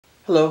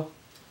Hello,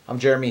 I'm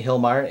Jeremy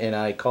Hillmeyer, and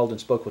I called and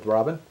spoke with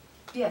Robin.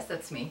 Yes,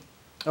 that's me.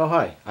 Oh,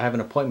 hi. I have an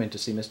appointment to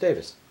see Miss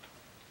Davis.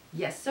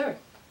 Yes, sir.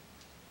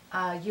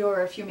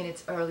 You're a few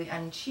minutes early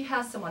and she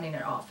has someone in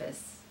her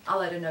office. I'll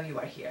let her know you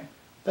are here.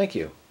 Thank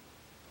you.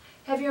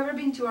 Have you ever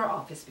been to our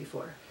office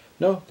before?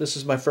 No, this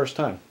is my first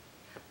time.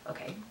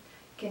 Okay.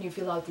 Can you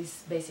fill out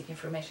this basic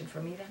information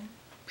for me then?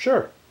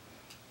 Sure.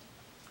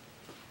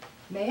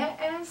 May I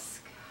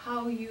ask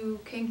how you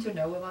came to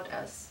know about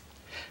us?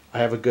 I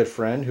have a good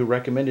friend who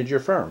recommended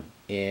your firm,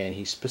 and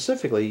he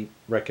specifically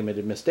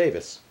recommended Miss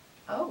Davis.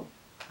 Oh,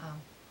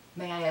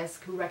 may I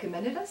ask who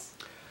recommended us?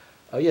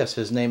 Oh, yes,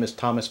 his name is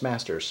Thomas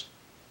Masters.